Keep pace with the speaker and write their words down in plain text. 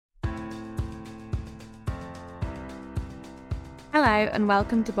Hello and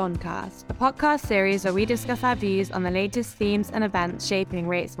welcome to Bondcast, a podcast series where we discuss our views on the latest themes and events shaping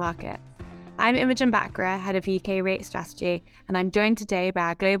rates markets. I'm Imogen Bakra, Head of UK Rate Strategy, and I'm joined today by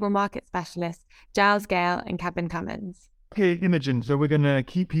our global market specialists, Giles Gale and Kevin Cummins. Okay, Imogen, so we're going to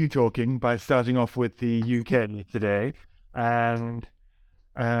keep you talking by starting off with the UK today. And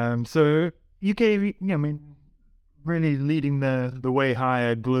so UK, really leading the way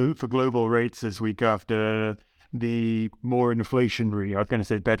higher for global rates this week after the more inflationary, I was going to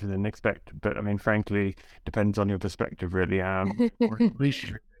say better than expected, but frankly, depends on your perspective, really. More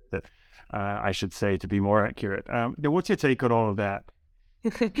inflationary, I should say, to be more accurate. What's your take on all of that?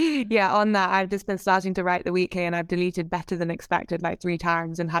 Yeah, on that, I've just been starting to write the weekly and I've deleted better than expected like 3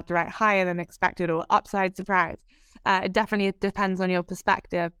 times and had to write higher than expected or upside surprise. It definitely depends on your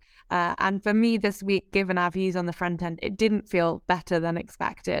perspective. And for me this week, given our views on the front end, it didn't feel better than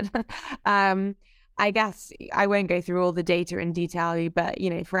expected. I guess I won't go through all the data in detail, but,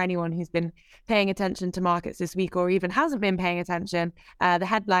 for anyone who's been paying attention to markets this week or even hasn't been paying attention, the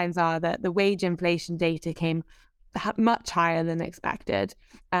headlines are that the wage inflation data came much higher than expected.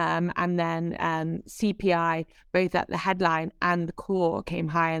 And then CPI, both at the headline and the core, came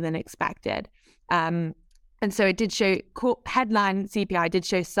higher than expected. And so it did show, headline CPI did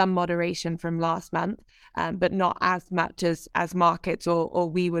show some moderation from last month, but not as much as markets or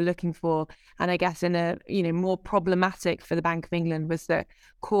we were looking for. And I guess in a, more problematic for the Bank of England was that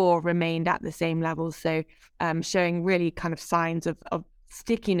core remained at the same level. So showing really kind of signs of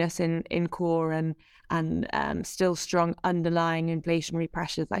stickiness in core and still strong underlying inflationary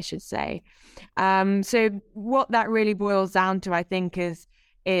pressures, I should say. So what that really boils down to, I think, is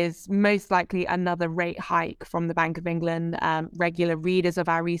most likely another rate hike from the Bank of England. Regular readers of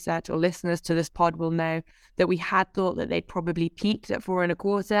our research or listeners to this pod will know that we had thought that they'd probably peaked at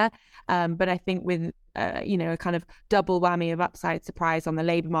 4.25. But I think with a kind of double whammy of upside surprise on the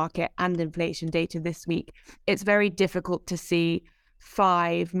labour market and inflation data this week, it's very difficult to see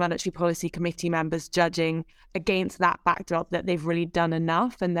 5 Monetary Policy Committee members judging against that backdrop that they've really done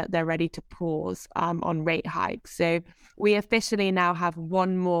enough and that they're ready to pause on rate hikes. So we officially now have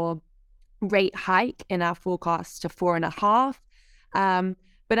one more rate hike in our forecast to 4.5.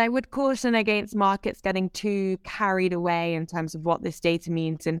 But I would caution against markets getting too carried away in terms of what this data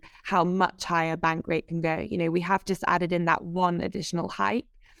means and how much higher bank rate can go. We have just added in that one additional hike.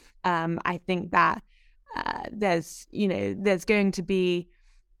 I think that there's going to be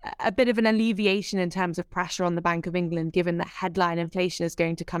a bit of an alleviation in terms of pressure on the Bank of England, given that headline inflation is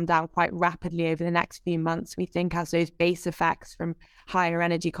going to come down quite rapidly over the next few months. We think as those base effects from higher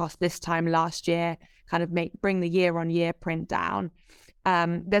energy costs this time last year kind of bring the year-on-year print down.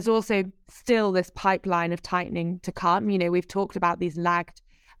 There's also still this pipeline of tightening to come. We've talked about these lagged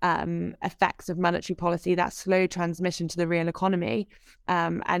effects of monetary policy, that slow transmission to the real economy,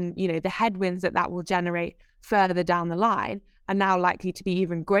 and the headwinds that will generate further down the line are now likely to be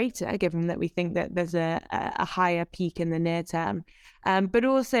even greater, given that we think that there's a higher peak in the near term. But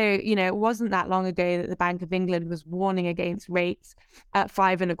also, it wasn't that long ago that the Bank of England was warning against rates at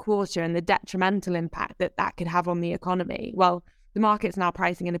 5.25 and the detrimental impact that could have on the economy. Well, the market's now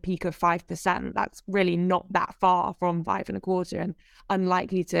pricing in a peak of 5%. That's really not that far from 5.25 and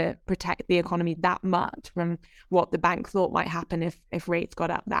unlikely to protect the economy that much from what the bank thought might happen if rates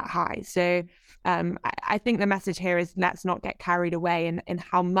got up that high. So I think the message here is let's not get carried away in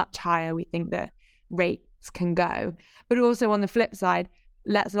how much higher we think that rates can go. But also on the flip side,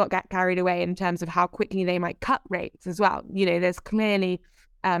 let's not get carried away in terms of how quickly they might cut rates as well. There's clearly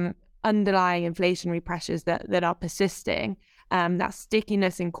underlying inflationary pressures that are persisting. That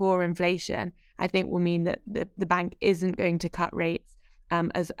stickiness in core inflation, I think, will mean that the bank isn't going to cut rates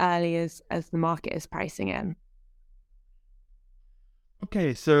as early as the market is pricing in.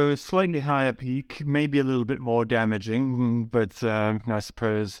 Okay, so slightly higher peak, maybe a little bit more damaging, but I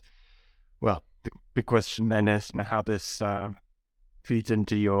suppose, well, the big question then is how this feeds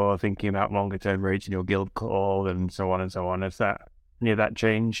into your thinking about longer term rates and your gilt call and so on and so on. Has any of that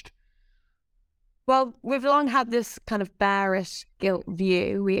changed? Well, we've long had this kind of bearish gilt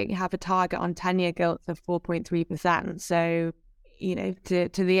view. We have a target on 10-year gilts of 4.3%. So,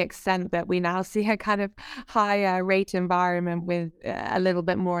 to the extent that we now see a kind of higher rate environment with a little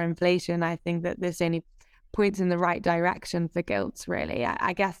bit more inflation, I think that this only points in the right direction for gilts, really.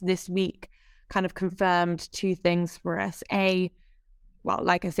 I guess this week kind of confirmed 2 things for us. Well,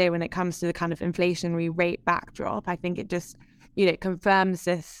 like I say, when it comes to the kind of inflationary rate backdrop, I think it just confirms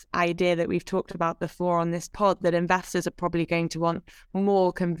this idea that we've talked about before on this pod, that investors are probably going to want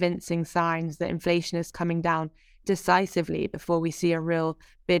more convincing signs that inflation is coming down decisively before we see a real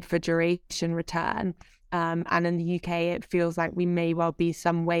bid for duration return. And in the UK, it feels like we may well be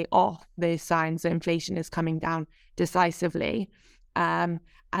some way off those signs that inflation is coming down decisively.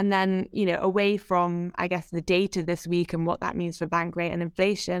 And then, away from, I guess, the data this week and what that means for bank rate and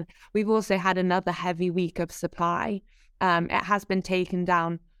inflation, we've also had another heavy week of supply. It has been taken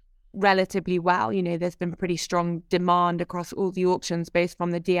down relatively well. There's been pretty strong demand across all the auctions, both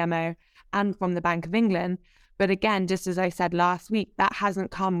from the DMO and from the Bank of England. But again, just as I said last week, that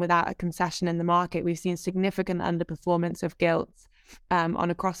hasn't come without a concession in the market. We've seen significant underperformance of gilts on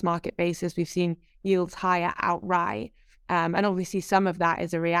a cross-market basis. We've seen yields higher outright. And obviously some of that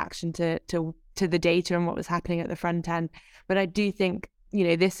is a reaction to the data and what was happening at the front end. But I do think,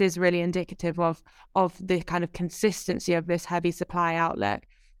 this is really indicative of the kind of consistency of this heavy supply outlook,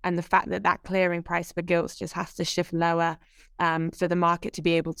 and the fact that clearing price for gilts just has to shift lower for the market to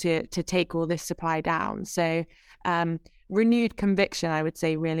be able to take all this supply down. So renewed conviction, I would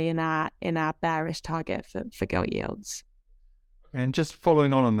say, really in our bearish target for gilt yields. And just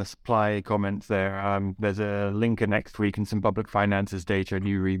following on the supply comments there, there's a linker next week and some public finances data,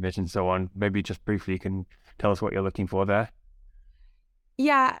 new remit and so on. Maybe just briefly you can tell us what you're looking for there.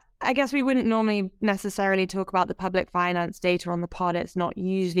 Yeah, I guess we wouldn't normally necessarily talk about the public finance data on the pod. It's not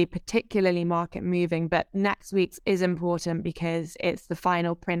usually particularly market moving, but next week's is important because it's the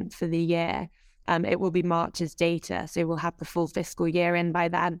final print for the year. It will be March's data, so we'll have the full fiscal year in by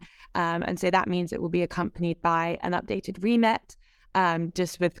then. And so that means it will be accompanied by an updated remit,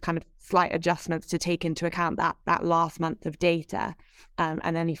 just with kind of slight adjustments to take into account that last month of data,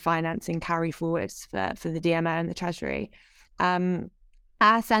 and any financing carry forwards for the DMO and the Treasury.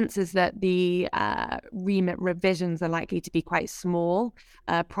 Our sense is that the remit revisions are likely to be quite small,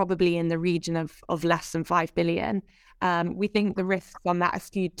 probably in the region of less than 5 billion. We think the risks on that are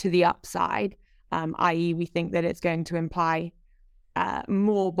skewed to the upside, i.e. we think that it's going to imply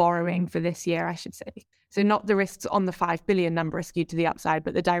more borrowing for this year, I should say. So not the risks on the 5 billion number are skewed to the upside,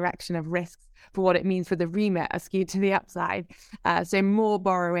 but the direction of risks for what it means for the remit are skewed to the upside. So more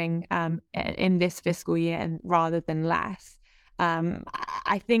borrowing in this fiscal year rather than less.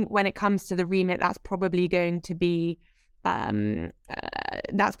 I think when it comes to the remit, that's probably going to be just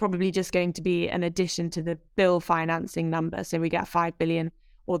going to be an addition to the bill financing number. So we get 5 billion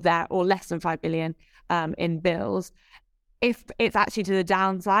or less than 5 billion in bills. If it's actually to the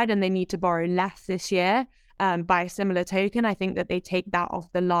downside and they need to borrow less this year, by a similar token, I think that they take that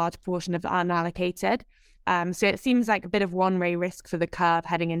off the large portion of the unallocated. So it seems like a bit of one-way risk for the curve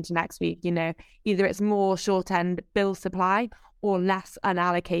heading into next week. Either it's more short-end bill supply or less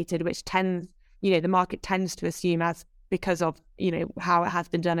unallocated, which tends, the market tends to assume, as because of, how it has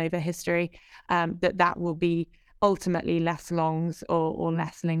been done over history, that will be ultimately less longs or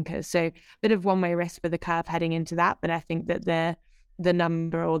less linkers. So a bit of one-way risk for the curve heading into that, but I think that the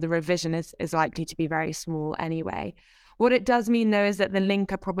number or the revision is likely to be very small anyway. What it does mean, though, is that the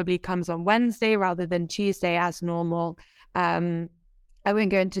linker probably comes on Wednesday rather than Tuesday as normal. I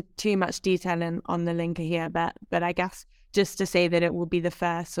won't go into too much detail on the linker here, but I guess just to say that it will be the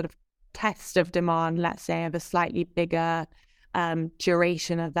first sort of test of demand, let's say, of a slightly bigger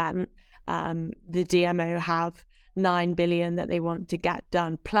duration event. The DMO have 9 billion that they want to get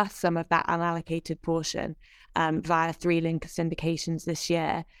done, plus some of that unallocated portion via 3 linker syndications this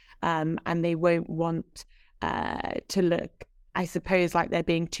year. And they won't want to look, I suppose, like they're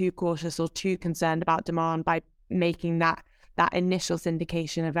being too cautious or too concerned about demand by making that initial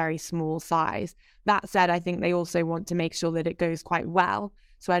syndication a very small size. That said, I think they also want to make sure that it goes quite well.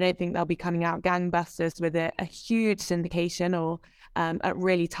 So I don't think they'll be coming out gangbusters with a huge syndication or at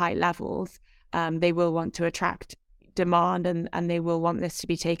really tight levels. They will want to attract demand and they will want this to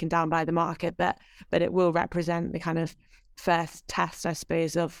be taken down by the market, but it will represent the kind of first test, I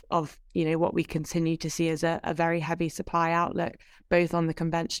suppose, of what we continue to see as a very heavy supply outlook, both on the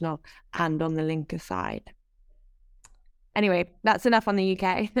conventional and on the linker side. Anyway, that's enough on the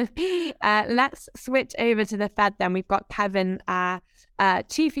UK. Let's switch over to the Fed then. We've got Kevin,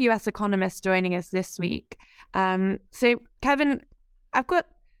 chief US economist, joining us this week. So Kevin,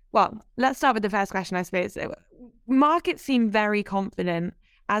 let's start with the first question, I suppose. Markets seem very confident,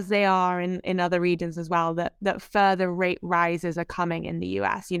 as they are in other regions as well, that further rate rises are coming in the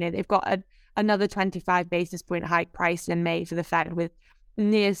US. They've got another 25 basis point hike priced in May for the Fed with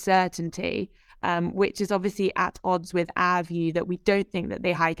near certainty. Which is obviously at odds with our view that we don't think that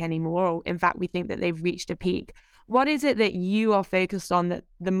they hike anymore, or in fact, we think that they've reached a peak. What is it that you are focused on that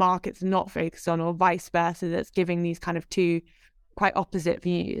the market's not focused on, or vice versa, that's giving these kind of two quite opposite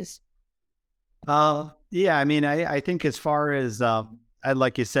views? Yeah, I mean, I think as far as,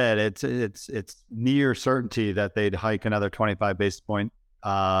 like you said, it's near certainty that they'd hike another 25 basis point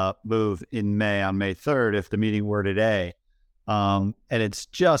move in May on May 3rd if the meeting were today. And it's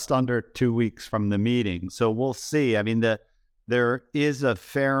just under 2 weeks from the meeting. So we'll see. I mean, there is a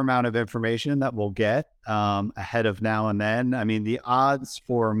fair amount of information that we'll get ahead of now and then. I mean, the odds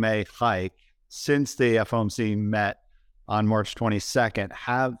for May hike since the FOMC met on March 22nd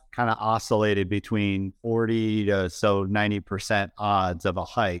have kind of oscillated between 40 to 90% odds of a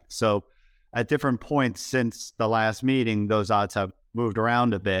hike. So at different points since the last meeting, those odds have moved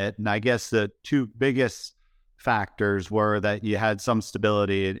around a bit. And I guess the two biggest factors were that you had some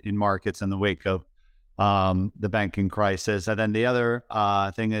stability in markets in the wake of the banking crisis. And then the other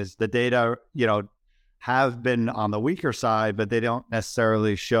thing is the data, have been on the weaker side, but they don't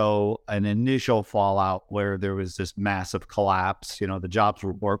necessarily show an initial fallout where there was this massive collapse. The jobs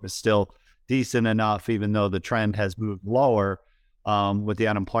report was still decent enough, even though the trend has moved lower, with the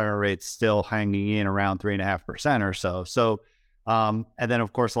unemployment rate still hanging in around 3.5% or so. So, and then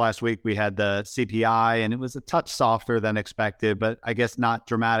of course, last week we had the CPI and it was a touch softer than expected, but I guess not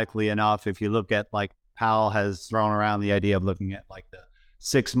dramatically enough. If you look at Powell has thrown around the idea of looking at the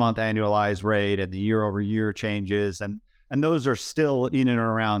 6-month annualized rate and the year-over-year changes, and those are still in and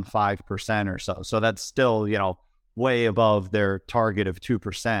around 5% or so. So that's still, way above their target of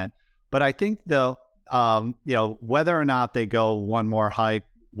 2%. But I think whether or not they go one more hike,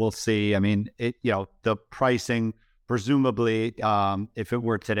 we'll see. I mean, the pricing, presumably, if it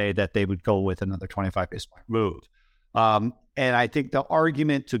were today, that they would go with another 25 basis point move. And I think the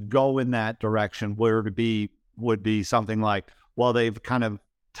argument to go in that direction would be something like, well, they've kind of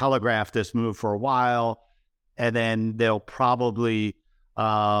telegraphed this move for a while, and then they'll probably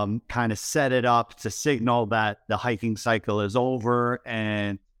kind of set it up to signal that the hiking cycle is over.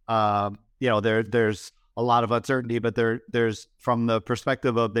 And, there's a lot of uncertainty, but there's from the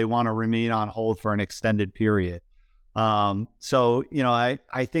perspective of they want to remain on hold for an extended period. So,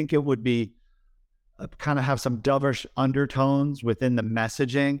 I think it would be kind of have some dovish undertones within the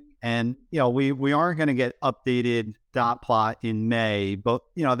messaging. And, we aren't going to get updated dot plot in May, but,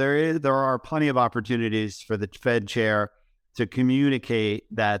 there are plenty of opportunities for the Fed chair to communicate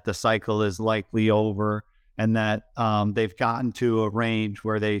that the cycle is likely over and that they've gotten to a range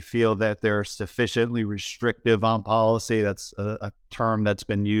where they feel that they're sufficiently restrictive on policy. That's a term that's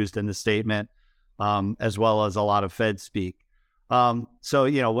been used in the statement, as well as a lot of Fed speak.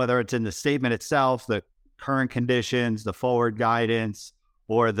 So, whether it's in the statement itself, the current conditions, the forward guidance,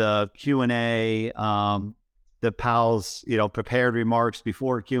 or the Q&A, the Powell's, prepared remarks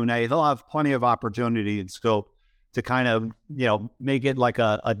before Q&A, they'll have plenty of opportunity and scope to kind of, make it like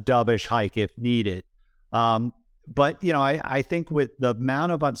a dovish hike if needed. But, I think with the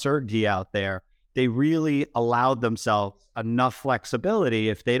amount of uncertainty out there, they really allowed themselves enough flexibility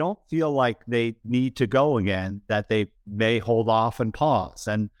if they don't feel like they need to go again, that they may hold off and pause.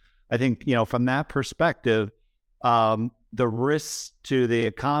 And I think, from that perspective, the risks to the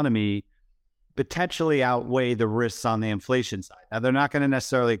economy potentially outweigh the risks on the inflation side. Now, they're not going to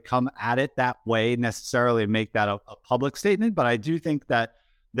necessarily come at it that way, necessarily make that a public statement, but I do think that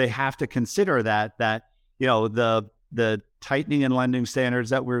they have to consider that the tightening in lending standards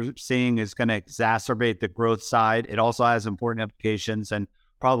that we're seeing is going to exacerbate the growth side. It also has important implications and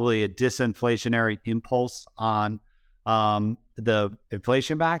probably a disinflationary impulse on the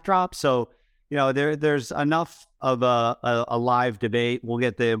inflation backdrop. So, there's enough of a live debate. We'll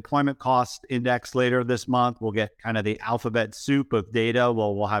get the employment cost index later this month. We'll get kind of the alphabet soup of data.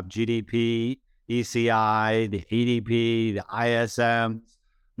 We'll have GDP, ECI, the ADP, the ISM.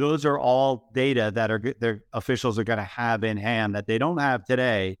 Those are all data that their officials are going to have in hand that they don't have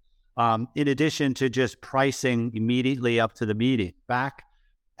today, in addition to just pricing immediately up to the meeting. Back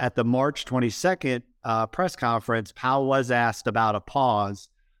at the March 22nd press conference, Powell was asked about a pause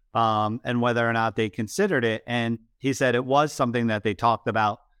and whether or not they considered it. And he said it was something that they talked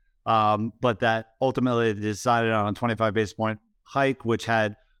about, but that ultimately they decided on a 25 basis point hike, which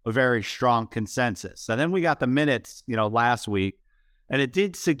had a very strong consensus. And then we got the minutes, last week. And it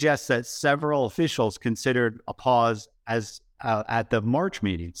did suggest that several officials considered a pause as at the March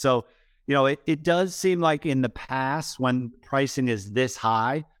meeting. So, it does seem like in the past when pricing is this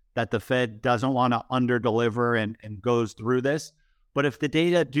high that the Fed doesn't want to underdeliver and goes through this. But if the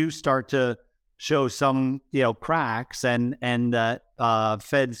data do start to show some, cracks and that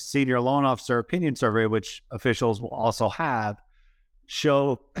Fed's senior loan officer opinion survey, which officials will also have,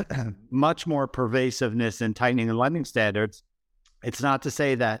 show much more pervasiveness in tightening the lending standards, it's not to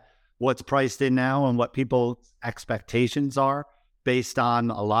say that what's priced in now and what people's expectations are based on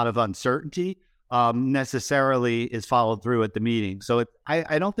a lot of uncertainty necessarily is followed through at the meeting. So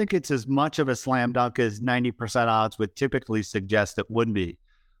I don't think it's as much of a slam dunk as 90% odds would typically suggest it would be.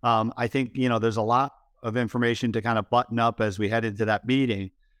 I think, there's a lot of information to kind of button up as we head into that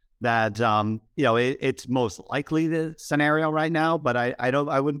meeting that, it's most likely the scenario right now, but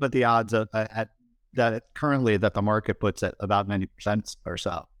I wouldn't put the odds at that currently that the market puts at about 90% or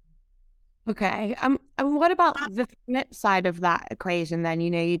so. Okay. And what about the flip side of that equation then?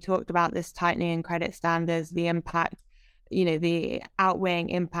 You talked about this tightening in credit standards, the impact, the outweighing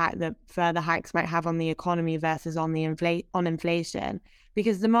impact that further hikes might have on the economy versus on inflation,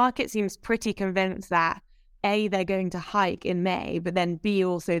 because the market seems pretty convinced that A, they're going to hike in May, but then B,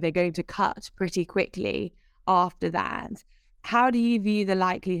 also they're going to cut pretty quickly after that. How do you view the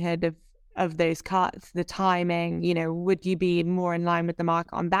likelihood of those cuts, the timing? Would you be more in line with the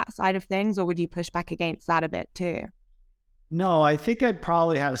market on that side of things, or would you push back against that a bit too? No, I think I'd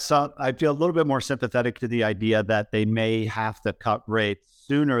probably I feel a little bit more sympathetic to the idea that they may have to cut rates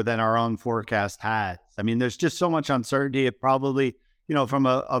sooner than our own forecast has. I mean, there's just so much uncertainty. It probably, from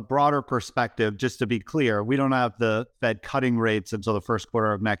a broader perspective, just to be clear, we don't have the Fed cutting rates until the first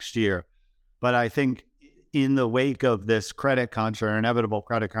quarter of next year. But I think in the wake of this credit crunch or inevitable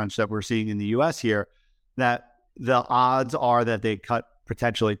credit crunch that we're seeing in the U.S. here, that the odds are that they cut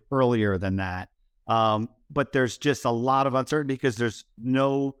potentially earlier than that. But there's just a lot of uncertainty because there's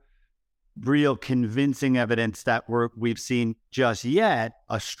no real convincing evidence that we've seen just yet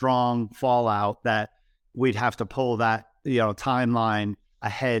a strong fallout that we'd have to pull that timeline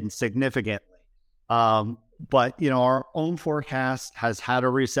ahead significantly. But our own forecast has had a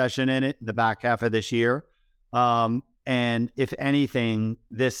recession in it in the back half of this year. And if anything,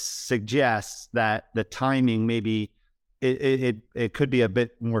 this suggests that the timing maybe it could be a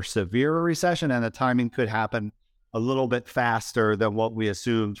bit more severe a recession, and the timing could happen a little bit faster than what we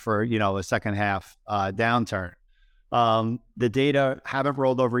assumed for a second half downturn. The data haven't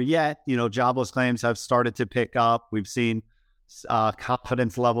rolled over yet. Jobless claims have started to pick up. We've seen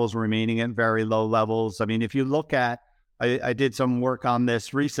confidence levels remaining at very low levels. I mean, if you look at, I did some work on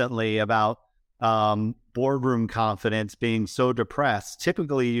this recently about boardroom confidence being so depressed.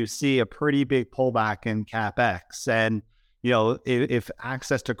 Typically, you see a pretty big pullback in CapEx. And, if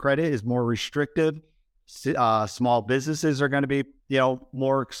access to credit is more restrictive, small businesses are going to be,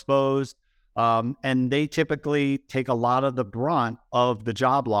 more exposed. And they typically take a lot of the brunt of the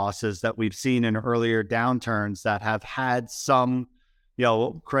job losses that we've seen in earlier downturns that have had some,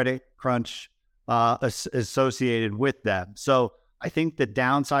 credit crunch associated with them. So I think the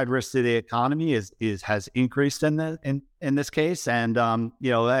downside risk to the economy has increased in this case, and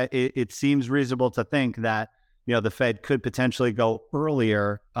it seems reasonable to think that the Fed could potentially go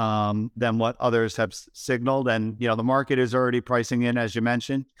earlier than what others have signaled, and the market is already pricing in, as you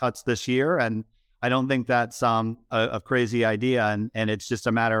mentioned, cuts this year, and I don't think that's a crazy idea, and it's just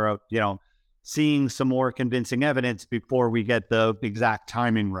a matter of seeing some more convincing evidence before we get the exact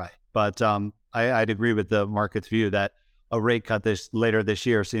timing right. But I'd agree with the market's view that a rate cut later this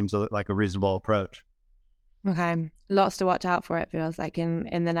year seems like a reasonable approach. Okay. Lots to watch out for, it feels like,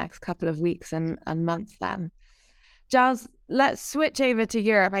 in the next couple of weeks and months then. Giles, let's switch over to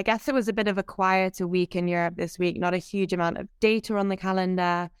Europe. I guess it was a bit of a quieter week in Europe this week, not a huge amount of data on the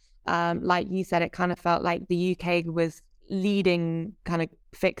calendar. Like you said, it kind of felt like the UK was leading kind of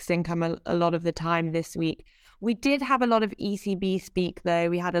fixed income a lot of the time this week. We did have a lot of ECB speak, though.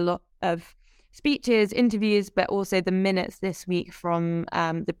 We had a lot of speeches, interviews, but also the minutes this week from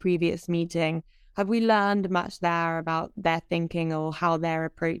the previous meeting. Have we learned much there about their thinking or how they're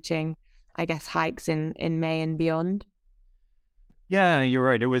approaching, I guess, hikes in May and beyond? Yeah, you're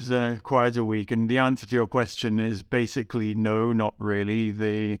right. It was quite a week. And the answer to your question is basically no, not really.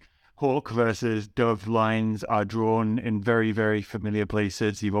 The hawk versus dove lines are drawn in very, very familiar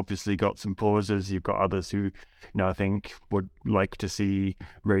places. You've obviously got some pausers. You've got others who, I think would like to see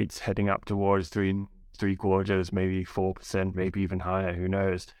rates heading up towards 3.75%, maybe 4%, maybe even higher. Who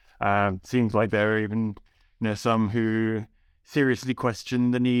knows? Seems like there are even, some who seriously question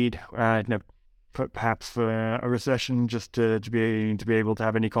the need, perhaps for a recession, just to be able to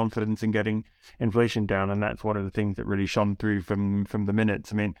have any confidence in getting inflation down. And that's one of the things that really shone through from the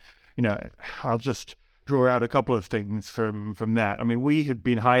minutes. I mean, I'll just draw out a couple of things from that. I mean, we had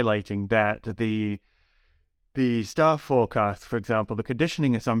been highlighting that the staff forecast, for example, the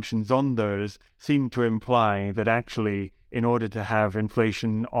conditioning assumptions on those seem to imply that actually, in order to have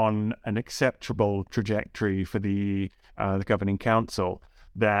inflation on an acceptable trajectory for the governing council,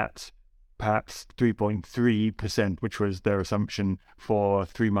 that perhaps 3.3%, which was their assumption for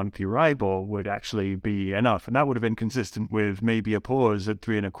 3-month Euribor, would actually be enough. And that would have been consistent with maybe a pause at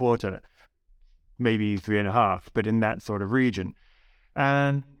 3.25%. maybe 3.5, but in that sort of region.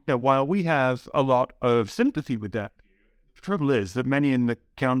 And while we have a lot of sympathy with that, the trouble is that many in the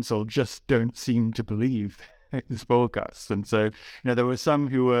council just don't seem to believe these forecasts. And so, there were some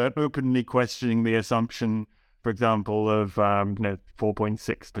who were openly questioning the assumption, for example, of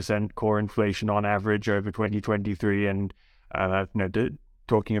 4.6% core inflation on average over 2023, and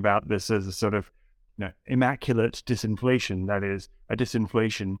talking about this as a sort of immaculate disinflation. That is a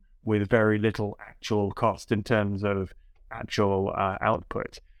disinflation with very little actual cost in terms of actual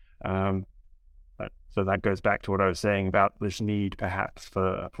output. So that goes back to what I was saying about this need perhaps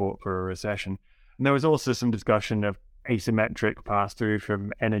for a recession. And there was also some discussion of asymmetric pass-through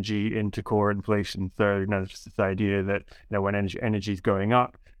from energy into core inflation. So, just this idea that when energy is going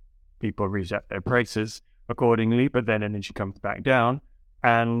up, people reset their prices accordingly, but then energy comes back down,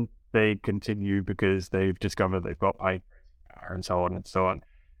 and they continue because they've discovered they've got high power and so on and so on.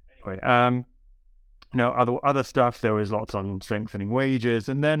 Anyway, other stuff, there was lots on strengthening wages.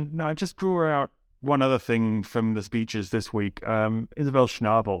 And then I just drew out one other thing from the speeches this week. Isabel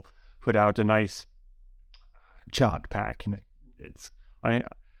Schnabel put out a nice chart pack.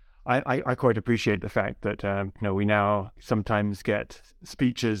 I quite appreciate the fact that we now sometimes get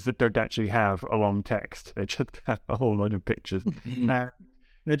speeches that don't actually have a long text. They just have a whole lot of pictures. Now,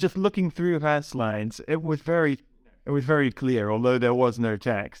 just looking through her slides, it was very clear, although there was no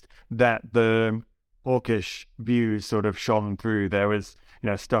text, that the hawkish views sort of shone through. There was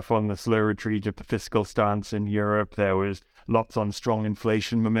stuff on the slow retreat of the fiscal stance in Europe. There was lots on strong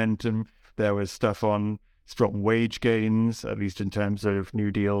inflation momentum. There was stuff on strong wage gains, at least in terms of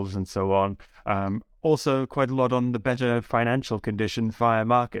new deals and so on. Also quite a lot on the better financial condition via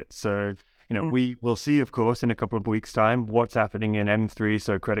markets. So, we will see, of course, in a couple of weeks' time, what's happening in M3,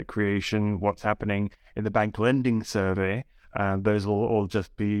 so credit creation, what's happening in the bank lending survey. Those will all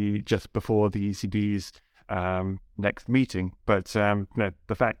just be just before the ECB's next meeting. But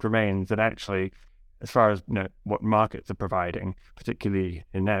the fact remains that actually, as far as what markets are providing, particularly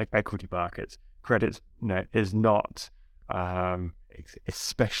in equity markets, credit is not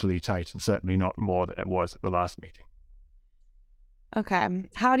especially tight, and certainly not more than it was at the last meeting. Okay.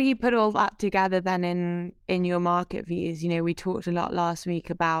 How do you put all that together then in your market views? We talked a lot last week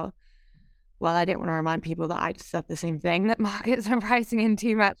about, well, I didn't want to remind people that I just said the same thing, that markets are pricing in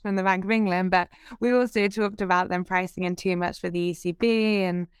too much from the Bank of England, but we also talked about them pricing in too much for the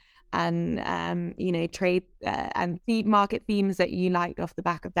ECB and trade and market themes that you liked off the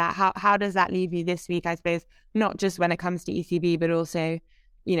back of that. How does that leave you this week, I suppose, not just when it comes to ECB, but also,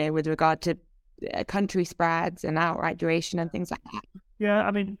 with regard to country spreads and outright duration and things like that? Yeah,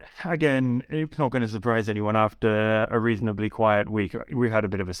 I mean, again, it's not going to surprise anyone after a reasonably quiet week. We had a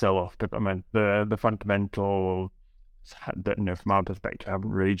bit of a sell-off, but I mean, the fundamentals, from our perspective,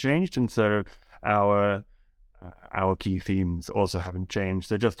 haven't really changed, and so our key themes also haven't changed.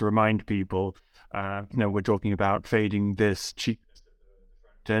 So just to remind people, we're talking about fading this cheapness at the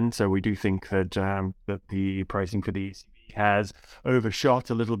front end. So we do think that that the pricing for the ECB has overshot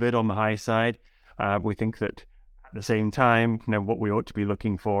a little bit on the high side. We think that at the same time, what we ought to be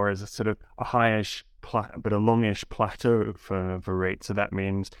looking for is a sort of a highish but a longish plateau for rates. So that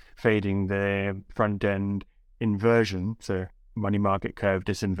means fading the front end inversion, so money market curve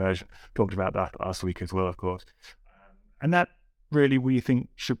disinversion. Talked about that last week as well, of course. And that really, we think,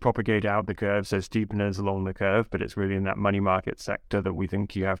 should propagate out the curve, so steepeners along the curve, but it's really in that money market sector that we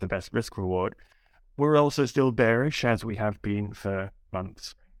think you have the best risk reward. We're also still bearish, as we have been for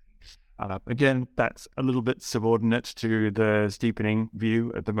months. Again, that's a little bit subordinate to the steepening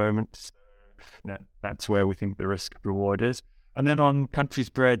view at the moment. That's where we think the risk reward is. And then on country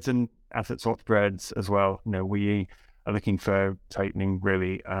spreads and asset swap spreads as well, we are looking for tightening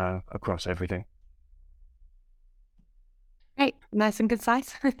really across everything. Great, nice and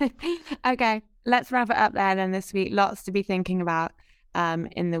concise. Okay, let's wrap it up there then this week. Lots to be thinking about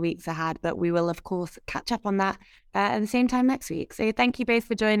in the weeks ahead, but we will of course catch up on that at the same time next week. So thank you both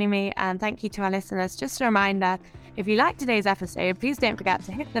for joining me, and thank you to our listeners. Just a reminder, if you liked today's episode, please don't forget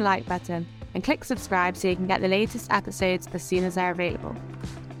to hit the like button and click subscribe so you can get the latest episodes as soon as they're available.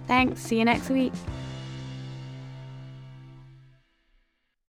 Thanks, see you next week.